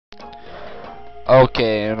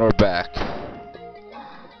Okay, and we're back.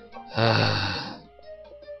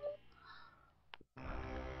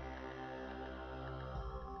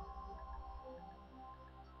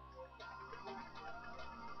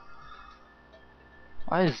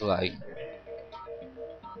 Why is like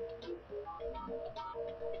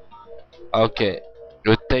okay?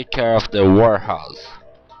 You take care of the warehouse.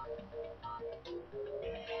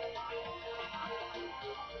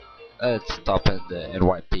 Let's stop in the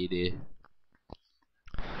NYPD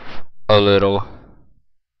a little.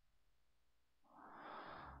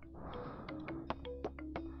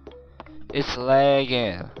 It's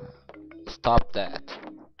lagging. Stop that.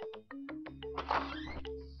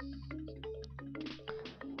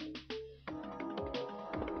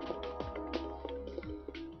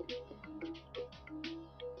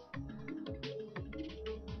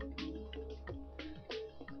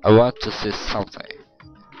 I want to see something.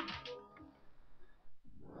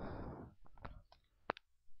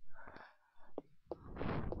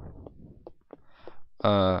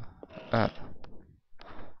 Uh, uh,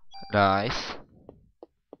 nice.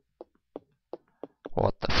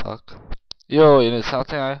 What the fuck? Yo, you need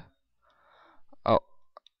something? Oh,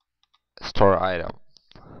 store item.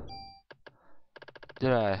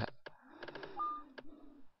 Did I?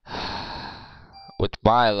 With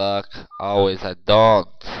my luck, always I don't.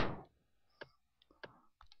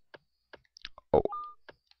 Oh,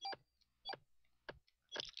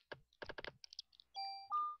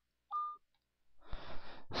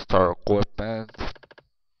 store equipment.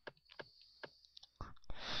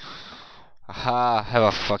 Aha, have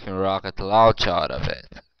a fucking rocket launch out of it.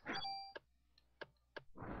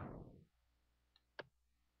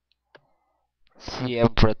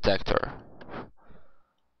 CM protector.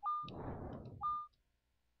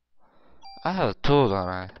 I have a tool, don't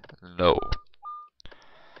I? No.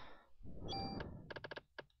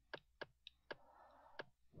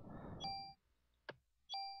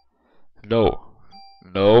 No.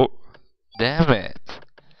 No. Damn it.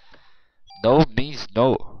 No means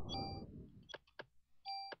no.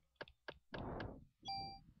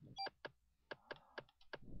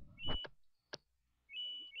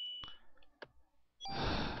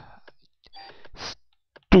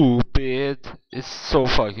 Stupid. It's so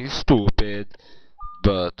fucking stupid.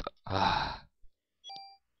 But, have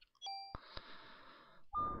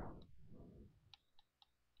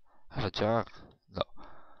a jug? No.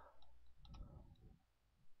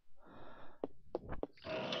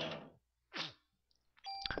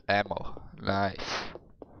 Ammo. Nice.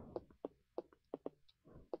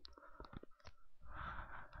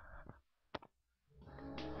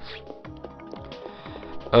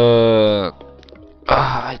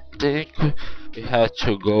 I think we have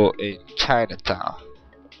to go in Chinatown.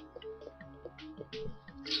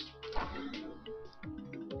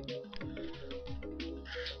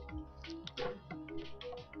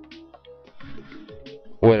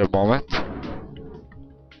 Wait a moment.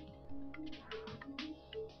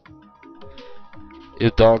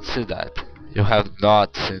 You don't see that. You have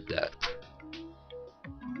not seen that.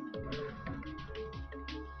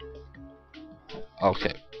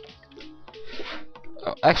 Okay.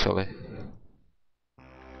 Oh, actually,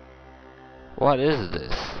 what is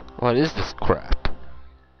this? What is this crap?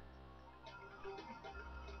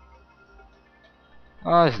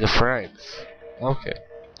 Oh, it's the frames. Okay.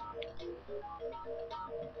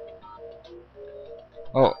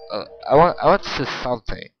 Oh, I want to see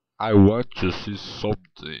something. I want to see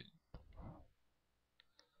something.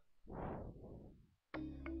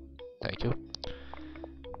 Thank you.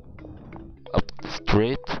 Up the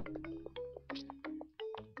street.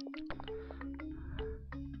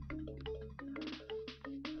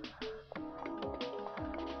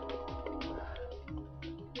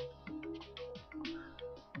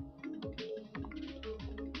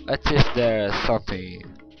 Let's see if there's something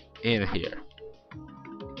in here.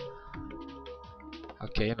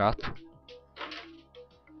 Okay, not.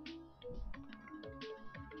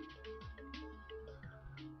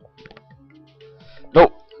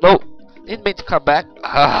 No, no, didn't mean to come back.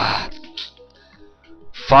 Ah,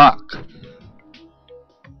 fuck.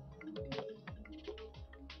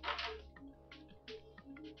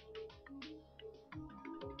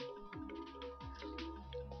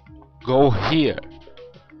 Go here.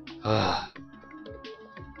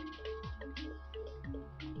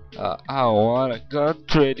 I want a gun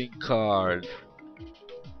trading card.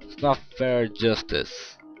 It's not fair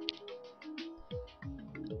justice.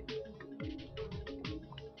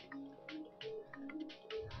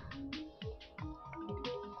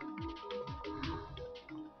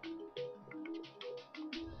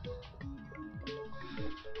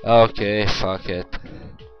 Okay, fuck it.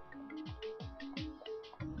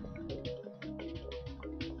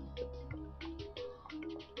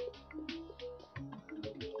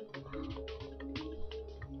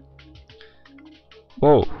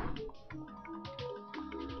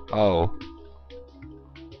 Oh.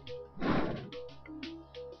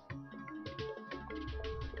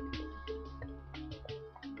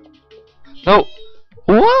 No!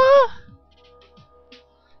 What?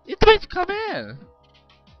 It didn't come in!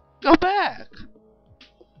 Go back!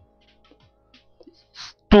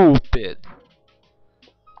 Stupid!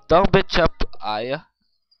 Don't bitch up, Aya.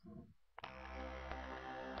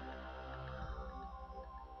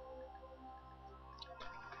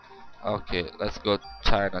 Okay, let's go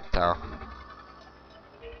Chinatown.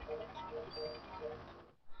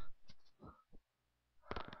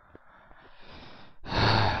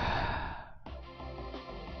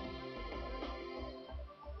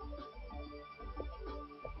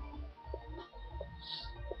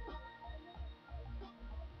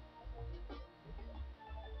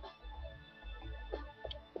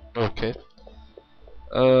 Okay.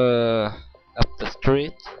 Up the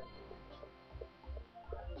street.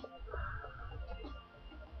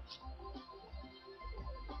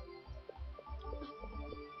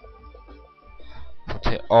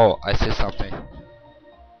 Okay. Oh, I see something.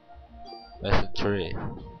 There's a tree.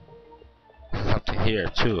 There's something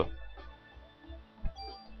here too.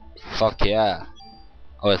 Fuck yeah.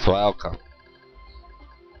 Oh, it's welcome.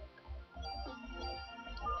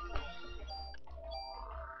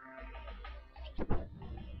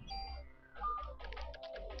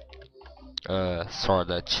 Saw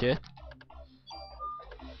that shit.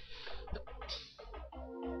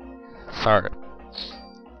 Sorry.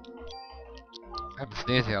 I'm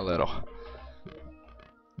sneezing a little.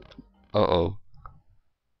 Uh-oh.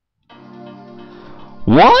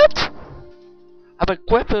 What? I'm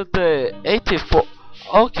equipped with the 84.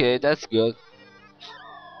 Okay, that's good.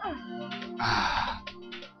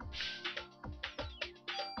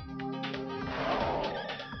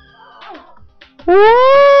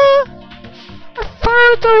 What? I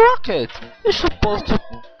fired the rocket! You're supposed to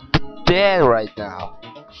be dead right now.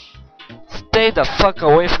 Stay the fuck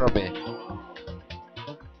away from me.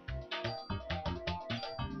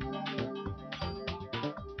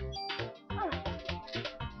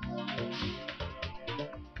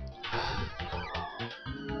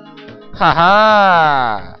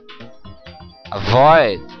 Haha!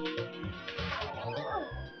 Avoid!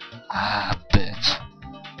 Ah, bitch.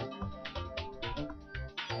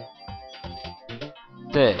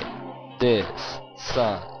 Take this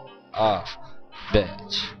son of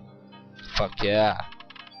bitch. Fuck yeah.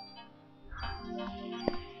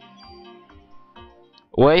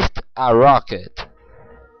 Waste a rocket.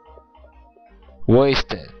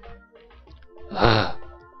 Wasted. Ugh.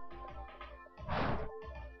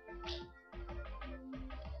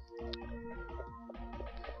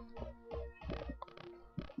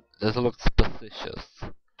 This looks suspicious.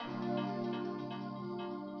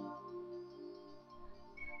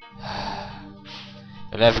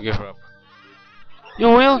 You'll never give up. You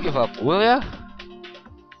will give up, will ya?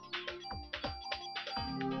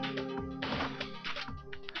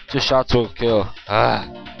 Two shots will kill. Ah.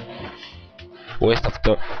 Waste of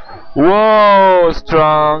the. Whoa,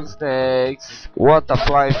 strong snakes. What a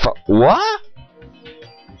flying what?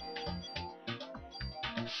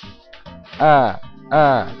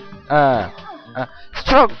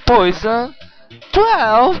 Strong poison?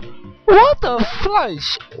 12? What the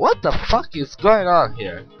flash? What the fuck is going on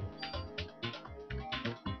here?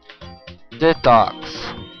 Detox.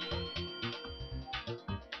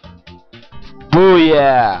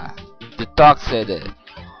 Booyah! Detoxed it.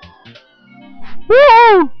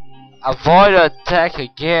 Woo! Avoid attack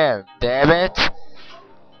again, damn it!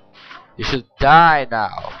 You should die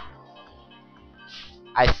now.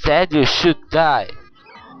 I said you should die.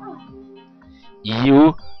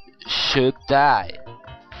 You should die.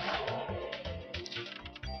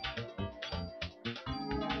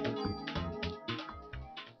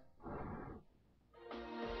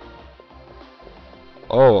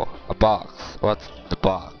 Oh, a box. What's the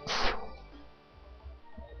box?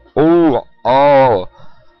 Ooh, oh,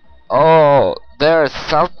 there's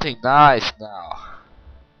something nice now.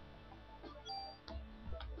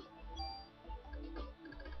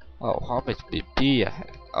 Oh, how much BP I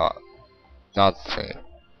have? Oh, nothing.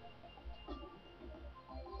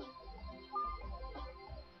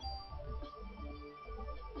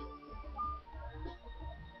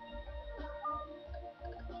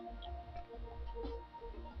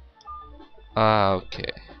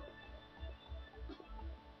 Okay.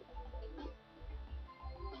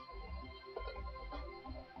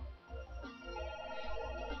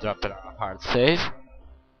 Drop it on a hard save.